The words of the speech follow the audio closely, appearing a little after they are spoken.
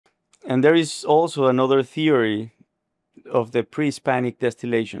And there is also another theory of the pre-Hispanic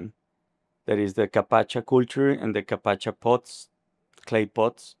distillation. That is the Capacha culture and the Capacha pots, clay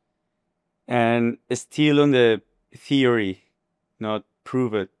pots. And still on the theory, not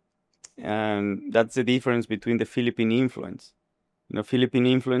prove it. And that's the difference between the Philippine influence. Philippine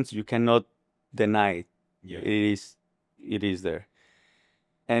influence, you cannot deny it. Yeah. It is there.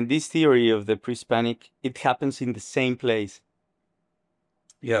 And this theory of the pre-Hispanic, it happens in the same place.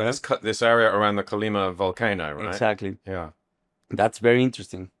 Yeah, this area around the Colima volcano, right? Exactly. Yeah. That's very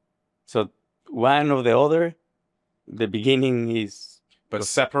interesting. So one or the other, the beginning is... But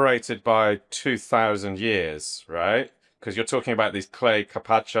separated by 2,000 years, right? Because you're talking about these clay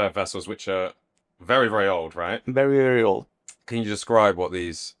Capacha vessels, which are very, very old, right? Very, very old. Can you describe what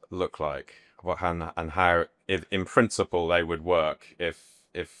these look like, and how, in principle, they would work if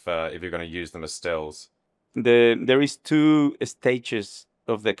you're going to use them as stills? There is two stages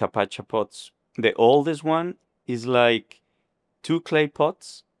of the Capacha pots. The oldest one is like two clay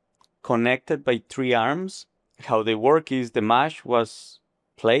pots connected by three arms. How they work is the mash was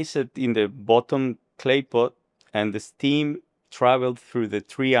placed in the bottom clay pot, and the steam traveled through the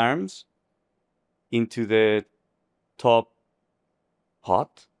three arms into the top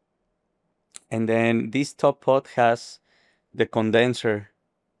pot. And then this top pot has the condenser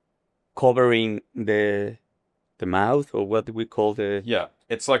covering the mouth, or what we call the... Yeah,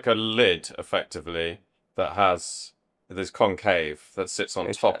 it's like a lid, effectively, that has this concave that sits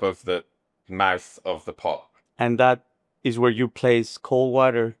on top of the mouth of the pot. And that is where you place cold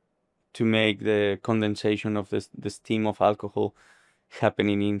water to make the condensation of the steam of alcohol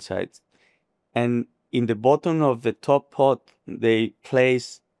happening inside. And in the bottom of the top pot, they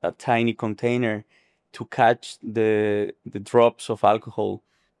place a tiny container to catch the drops of alcohol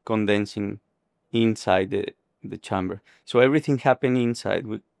condensing inside the chamber. So everything happening inside,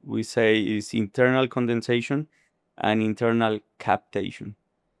 we say, is internal condensation and internal captation.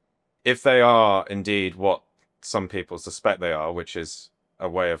 If they are indeed what some people suspect they are, which is a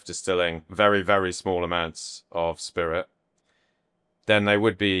way of distilling very, very small amounts of spirit, then they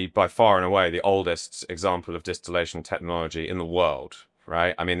would be by far and away the oldest example of distillation technology in the world,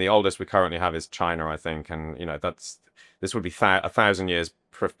 right? I mean, the oldest we currently have is China, I think, and this would be 1,000 years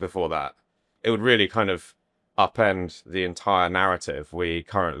before that. It would really kind of upend the entire narrative we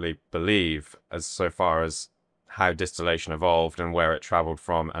currently believe as so far as how distillation evolved and where it traveled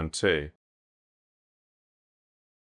from and to.